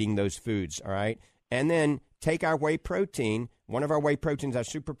just by eating those foods, all right? And then take our whey protein, one of our whey proteins, our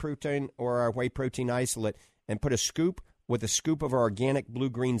super protein or our whey protein isolate, and put a scoop of our organic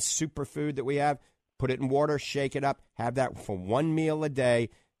blue-green superfood that we have. Put it in water, shake it up, have that for one meal a day.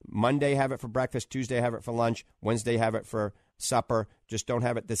 Monday, have it for breakfast. Tuesday, have it for lunch. Wednesday, have it for supper. Just don't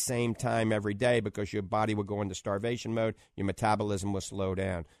have it the same time every day because your body will go into starvation mode. Your metabolism will slow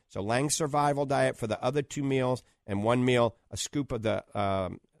down. So Lang's Survival Diet for the other 2 meals, and 1 meal, a scoop of the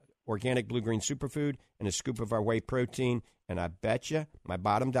organic blue-green superfood and a scoop of our whey protein. And I bet you, my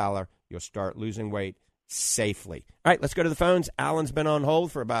bottom dollar, you'll start losing weight safely. All right, let's go to the phones. Alan's been on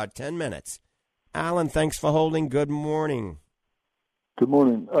hold for about 10 minutes. Alan, thanks for holding. Good morning. Good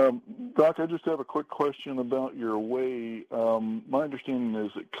morning. Doc, I just have a quick question about your whey. My understanding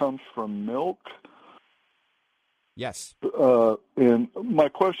is it comes from milk. Yes. And my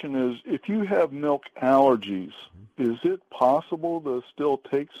question is, if you have milk allergies, is it possible to still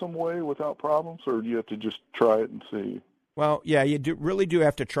take some whey without problems, or do you have to just try it and see? Well, yeah, you really do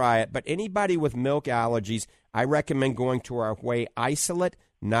have to try it. But anybody with milk allergies, I recommend going to our whey isolate,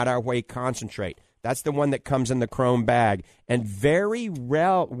 not our whey concentrate. That's the one that comes in the chrome bag. And very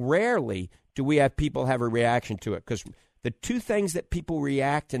rarely do we have people have a reaction to it, because the 2 things that people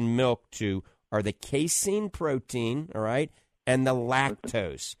react in milk to are the casein protein, all right, and the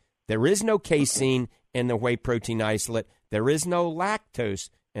lactose. There is no casein in the whey protein isolate. There is no lactose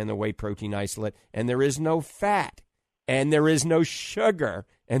in the whey protein isolate. And there is no fat. And there is no sugar.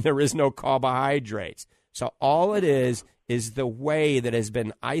 And there is no carbohydrates. So all it is the whey that has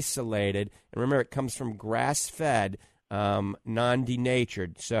been isolated. And remember, it comes from grass-fed,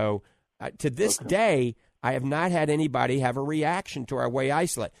 non-denatured. So to this day, I have not had anybody have a reaction to our whey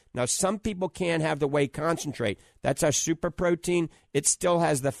isolate. Now, some people can have the whey concentrate. That's our super protein. It still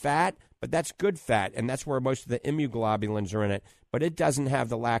has the fat, but that's good fat, and that's where most of the immunoglobulins are in it. But it doesn't have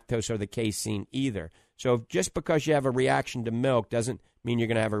the lactose or the casein either. So just because you have a reaction to milk doesn't mean you're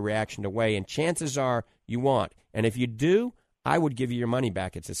going to have a reaction to whey, and chances are you won't. And if you do, I would give you your money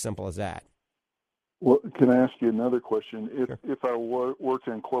back. It's as simple as that. Well, can I ask you another question? If I were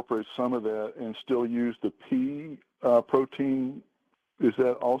to incorporate some of that and still use the pea protein, is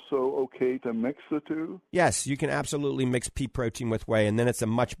that also okay to mix the 2? Yes, you can absolutely mix pea protein with whey, and then it's a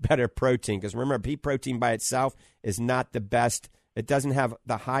much better protein. Because remember, pea protein by itself is not the best. It doesn't have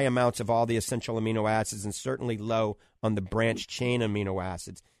the high amounts of all the essential amino acids, and certainly low on the branched chain amino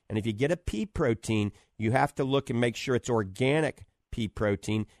acids. And if you get a pea protein, you have to look and make sure it's organic pea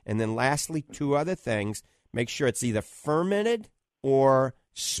protein. And then lastly, 2 other things. Make sure it's either fermented or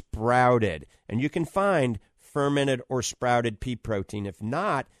sprouted. And you can find fermented or sprouted pea protein. If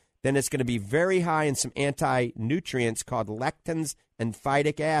not, then it's going to be very high in some anti-nutrients called lectins and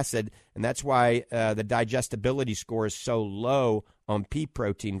phytic acid. And that's why the digestibility score is so low on pea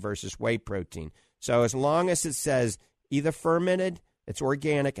protein versus whey protein. So as long as it says either fermented, it's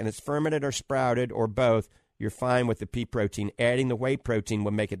organic, and it's fermented or sprouted or both, you're fine with the pea protein. Adding the whey protein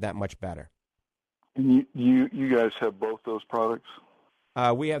will make it that much better. And you guys have both those products?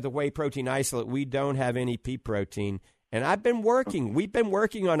 We have the whey protein isolate. We don't have any pea protein. And we've been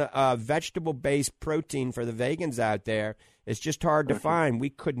working on a vegetable-based protein for the vegans out there. It's just hard to find. We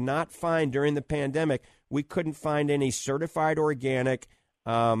could not find during the pandemic, we couldn't find any certified organic,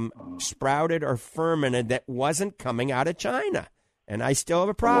 sprouted or fermented that wasn't coming out of China. And I still have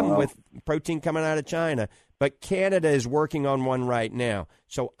a problem with protein coming out of China. But Canada is working on one right now.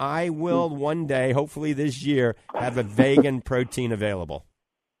 So I will one day, hopefully this year, have a vegan protein available.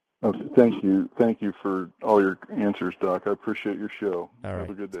 Okay, thank you. Thank you for all your answers, Doc. I appreciate your show. All right. Have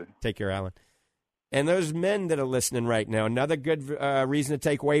a good day. Take care, Alan. And those men that are listening right now, another good reason to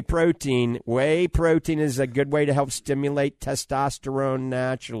take whey protein. Whey protein is a good way to help stimulate testosterone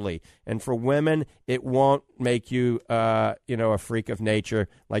naturally. And for women, it won't make you, a freak of nature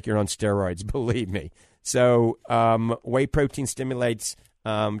like you're on steroids, believe me. So whey protein stimulates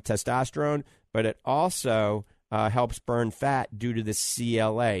testosterone, but it also helps burn fat due to the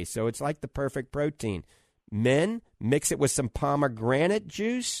CLA. So it's like the perfect protein. Men, mix it with some pomegranate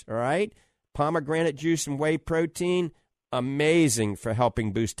juice, all right? Pomegranate juice and whey protein, amazing for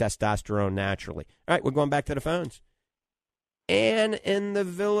helping boost testosterone naturally. All right, we're going back to the phones. Ann in the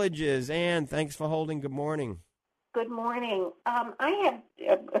Villages. Ann, thanks for holding. Good morning. Good morning. I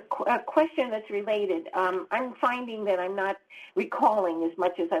have a question that's related. I'm finding that I'm not recalling as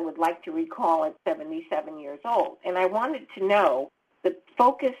much as I would like to recall at 77 years old. And I wanted to know the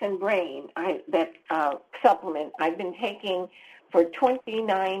Focus and Brain, that supplement I've been taking for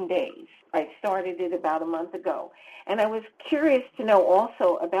 29 days. I started it about a month ago. And I was curious to know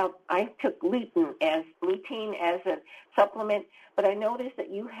also about, I took lutein as a supplement, but I noticed that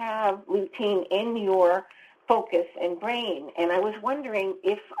you have lutein in your Focus and Brain, and I was wondering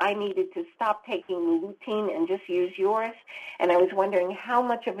if I needed to stop taking the lutein and just use yours, and I was wondering how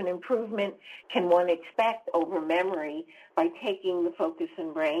much of an improvement can one expect over memory by taking the Focus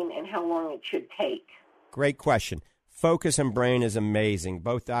and Brain, and how long it should take. Great question. Focus and Brain is amazing.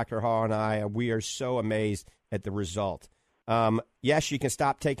 Both Dr. Hall and I, we are so amazed at the result. Yes, you can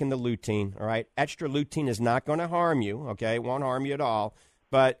stop taking the lutein, all right? Extra lutein is not going to harm you, okay? It won't harm you at all.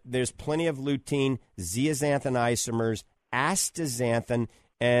 But there's plenty of lutein, zeaxanthin isomers, astaxanthin,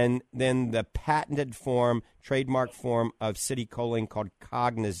 and then the patented form, trademark form of citicoline called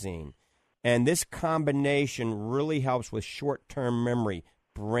cognizine. And this combination really helps with short-term memory,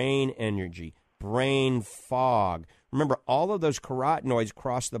 brain energy, brain fog. Remember, all of those carotenoids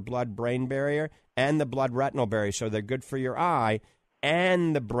cross the blood-brain barrier and the blood-retinal barrier, so they're good for your eye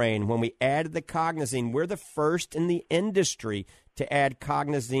and the brain. When we added the cognizine, we're the first in the industry to add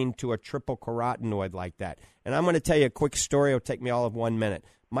cognizine to a triple carotenoid like that. And I'm going to tell you a quick story. It'll take me all of 1 minute.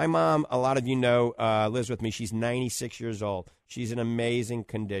 My mom, a lot of you know, lives with me. She's 96 years old. She's in amazing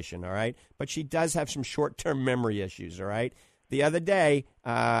condition, all right? But she does have some short-term memory issues, all right? The other day,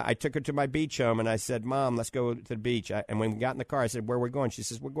 I took her to my beach home, and I said, Mom, let's go to the beach. And when we got in the car, I said, where are we going? She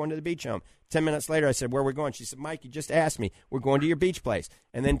says, we're going to the beach home. 10 minutes later, I said, where are we going? She said, Mike, you just asked me. We're going to your beach place.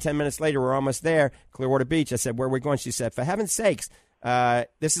 And then 10 minutes later, we're almost there, Clearwater Beach. I said, where are we going? She said, for heaven's sakes,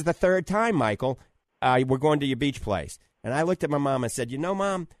 this is the third time, Michael, we're going to your beach place. And I looked at my mom and said,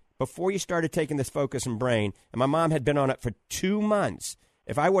 Mom, before you started taking this Focus and Brain, and my mom had been on it for 2 months,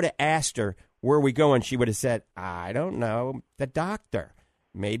 if I would have asked her, where are we going, she would have said, I don't know, the doctor.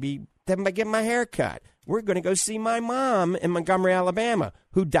 Maybe get my hair cut. We're going to go see my mom in Montgomery, Alabama,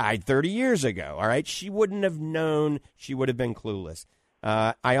 who died 30 years ago, all right? She wouldn't have known. She would have been clueless.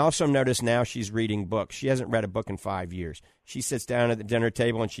 I also notice now she's reading books. She hasn't read a book in 5 years. She sits down at the dinner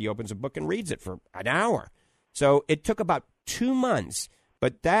table and she opens a book and reads it for an hour. So it took about 2 months,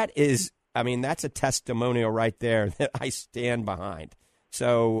 but that's a testimonial right there that I stand behind.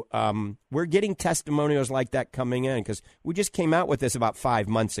 So we're getting testimonials like that coming in because we just came out with this about 5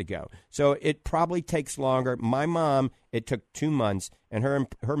 months ago. So it probably takes longer. My mom, it took 2 months, and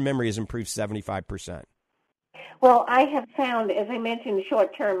her memory has improved 75%. Well, I have found, as I mentioned,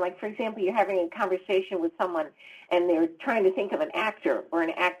 short term, like, for example, you're having a conversation with someone and they're trying to think of an actor or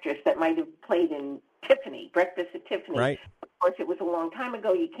an actress that might have played in Tiffany, Breakfast at Tiffany. Right. Of course, it was a long time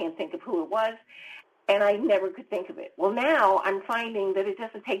ago. You can't think of who it was. And I never could think of it. Well, now I'm finding that it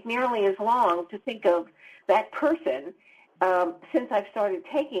doesn't take nearly as long to think of that person since I've started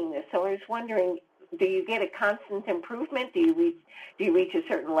taking this. So I was wondering, do you get a constant improvement? Do you reach a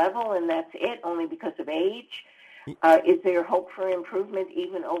certain level and that's it, only because of age? Is there hope for improvement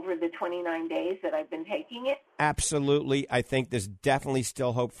even over the 29 days that I've been taking it? Absolutely. I think there's definitely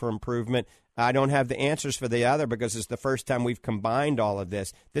still hope for improvement. I don't have the answers for the other because it's the first time we've combined all of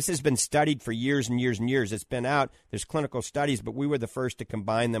this. This has been studied for years and years and years. It's been out. There's clinical studies, but we were the first to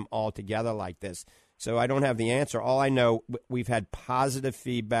combine them all together like this. So I don't have the answer. All I know, we've had positive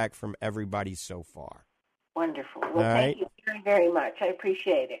feedback from everybody so far. Wonderful. Well, thank you very, very much. I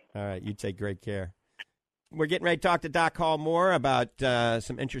appreciate it. All right. You take great care. We're getting ready to talk to Doc Hall more about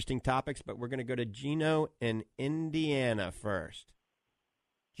some interesting topics, but we're going to go to Gino in Indiana first.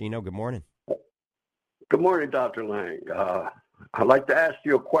 Gino, good morning. Good morning, Dr. Lang. I'd like to ask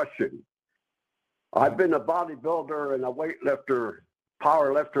you a question. I've been a bodybuilder and a weightlifter,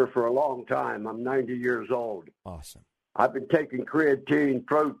 power lifter for a long time. I'm 90 years old. Awesome. I've been taking creatine,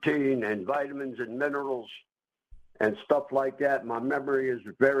 protein, and vitamins and minerals and stuff like that. My memory is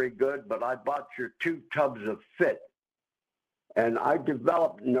very good, but I bought your 2 tubs of Fit. And I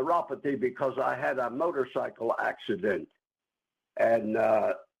developed neuropathy because I had a motorcycle accident. And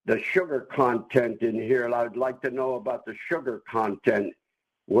the sugar content in here, and I'd like to know about the sugar content.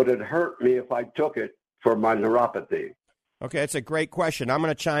 Would it hurt me if I took it for my neuropathy? Okay, that's a great question. I'm going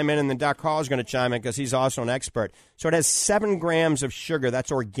to chime in, and then Doc Hall is going to chime in because he's also an expert. So it has 7 grams of sugar.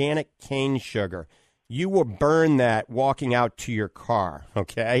 That's organic cane sugar. You will burn that walking out to your car,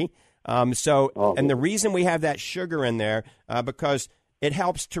 okay? And the reason we have that sugar in there, because it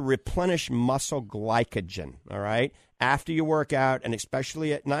helps to replenish muscle glycogen, all right? After you work out, and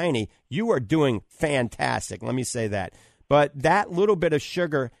especially at 90, you are doing fantastic. Let me say that. But that little bit of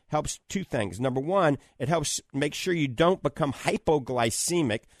sugar helps 2 things. Number one, it helps make sure you don't become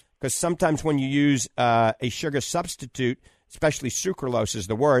hypoglycemic, because sometimes when you use a sugar substitute, especially sucralose is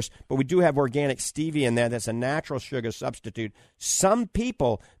the worst, but we do have organic stevia in there. That's a natural sugar substitute. Some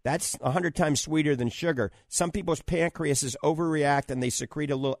people, that's 100 times sweeter than sugar. Some people's pancreases overreact and they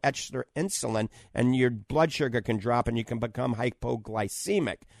secrete a little extra insulin, and your blood sugar can drop and you can become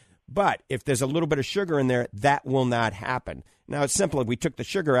hypoglycemic. But if there's a little bit of sugar in there, that will not happen. Now, it's simple. If we took the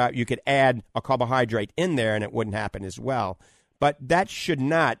sugar out, you could add a carbohydrate in there and it wouldn't happen as well. But that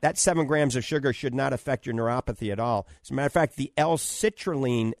 7 grams of sugar should not affect your neuropathy at all. As a matter of fact, the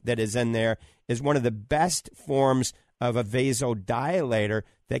L-citrulline that is in there is one of the best forms of a vasodilator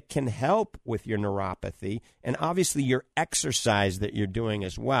that can help with your neuropathy and obviously your exercise that you're doing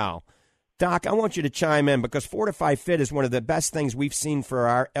as well. Doc, I want you to chime in because Fortify Fit is one of the best things we've seen for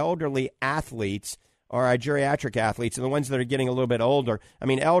our elderly athletes or our geriatric athletes and the ones that are getting a little bit older. I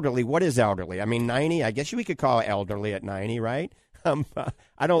mean, elderly, what is elderly? I mean, 90, I guess we could call it elderly at 90, right?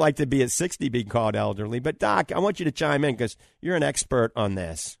 I don't like to be at 60 being called elderly. But, Doc, I want you to chime in because you're an expert on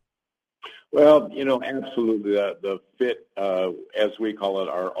this. Well, absolutely. The Fit, as we call it,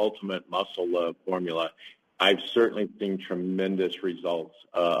 our ultimate muscle formula, I've certainly seen tremendous results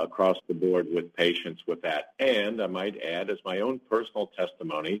across the board with patients with that. And I might add, as my own personal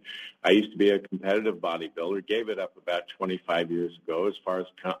testimony, I used to be a competitive bodybuilder, gave it up about 25 years ago as far as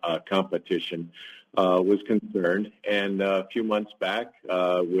competition was concerned. And a few months back,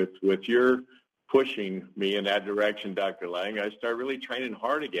 with your pushing me in that direction, Dr. Lang, I started really training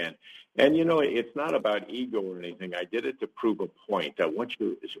hard again. And, it's not about ego or anything. I did it to prove a point that once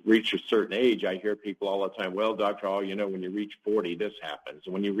you reach a certain age, I hear people all the time, well, Dr. Hall, when you reach 40, this happens.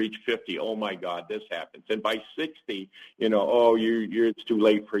 And when you reach 50, oh, my God, this happens. And by 60, it's too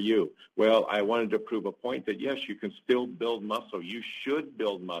late for you. Well, I wanted to prove a point that, yes, you can still build muscle. You should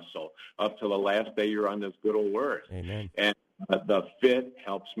build muscle up to the last day you're on this good old earth. Amen. And the Fit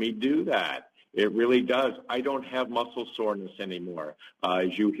helps me do that. It really does. I don't have muscle soreness anymore.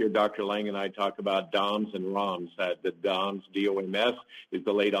 As you hear Dr. Lang and I talk about DOMS and ROMS, the DOMS, D-O-M-S, is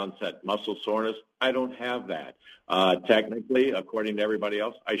the late onset muscle soreness. I don't have that. Technically, according to everybody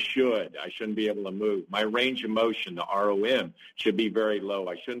else, I shouldn't be able to move. My range of motion, the ROM, should be very low.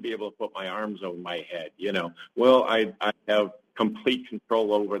 I shouldn't be able to put my arms over my head, Well, I have complete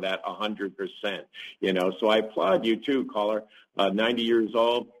control over that 100%, So I applaud you too, caller, 90 years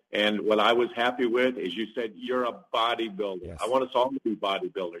old. And what I was happy with is you said you're a bodybuilder. Yes. I want us all to be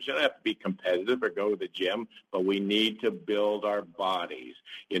bodybuilders. You don't have to be competitive or go to the gym, but we need to build our bodies,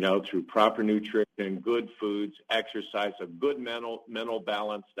 through proper nutrition, good foods, exercise, a good mental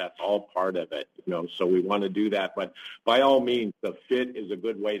balance. That's all part of it, so we want to do that. But by all means, the Fit is a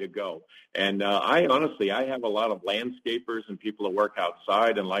good way to go. And I have a lot of landscapers and people that work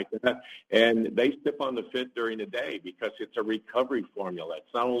outside and like that, and they sip on the Fit during the day because it's a recovery formula.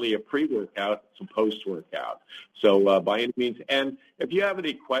 It's not only a pre-workout, it's a post-workout. So by any means, and if you have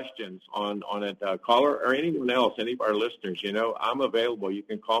any questions on it, caller, or anyone else, any of our listeners, I'm available. You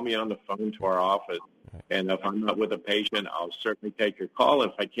can call me on the phone to our office. And if I'm not with a patient, I'll certainly take your call.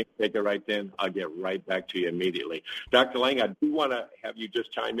 If I can't take it right then, I'll get right back to you immediately. Dr. Lang, I do want to have you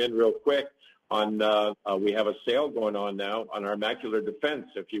just chime in real quick we have a sale going on now on our macular defense,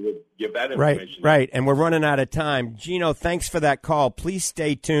 if you would give that information. Right. And we're running out of time. Gino, thanks for that call. Please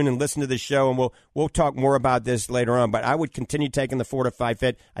stay tuned and listen to the show, and we'll talk more about this later on. But I would continue taking the Fortify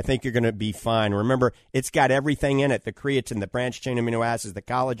Fit. I think you're going to be fine. Remember, it's got everything in it, the creatine, the branched-chain amino acids, the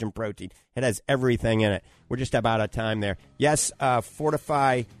collagen protein. It has everything in it. We're just about out of time there. Yes,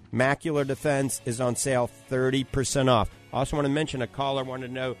 Fortify Macular Defense is on sale, 30% off. I also want to mention a caller wanted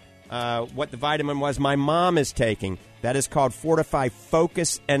to know what the vitamin was my mom is taking. That is called Fortify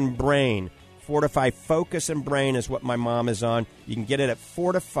Focus and Brain. Fortify Focus and Brain is what my mom is on. You can get it at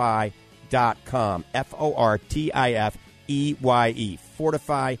fortify.com. Fortifeye.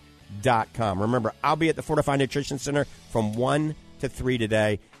 Fortify.com. Remember, I'll be at the Fortify Nutrition Center from 1 to 3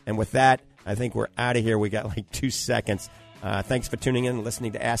 today. And with that, I think we're out of here. We got like 2 seconds. Thanks for tuning in and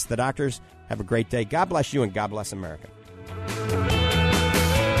listening to Ask the Doctors. Have a great day. God bless you and God bless America.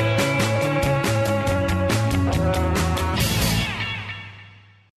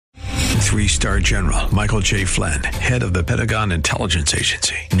 Three-star General Michael J. Flynn, head of the Pentagon Intelligence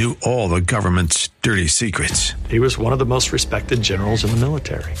Agency, knew all the government's dirty secrets. He was one of the most respected generals in the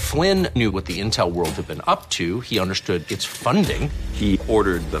military. Flynn knew what the intel world had been up to. He understood its funding. He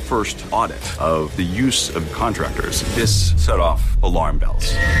ordered the first audit of the use of contractors. This set off alarm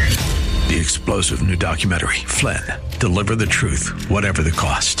bells. The explosive new documentary, Flynn, Deliver the Truth, Whatever the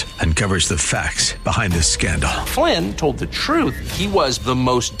Cost, uncovers the facts behind this scandal. Flynn told the truth. He was the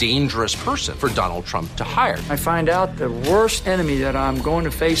most dangerous person for Donald Trump to hire. I find out the worst enemy that I'm going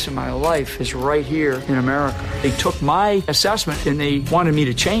to face in my life is right here in America. They took my assessment and they wanted me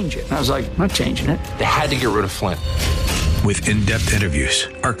to change it. And I was like, I'm not changing it. They had to get rid of Flynn. With in-depth interviews,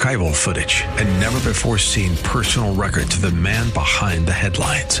 archival footage, and never-before-seen personal records of the man behind the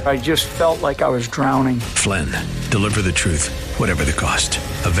headlines. I just felt like I was drowning. Flynn, Deliver the Truth, Whatever the Cost.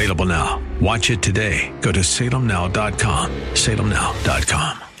 Available now. Watch it today. Go to salemnow.com.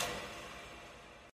 salemnow.com.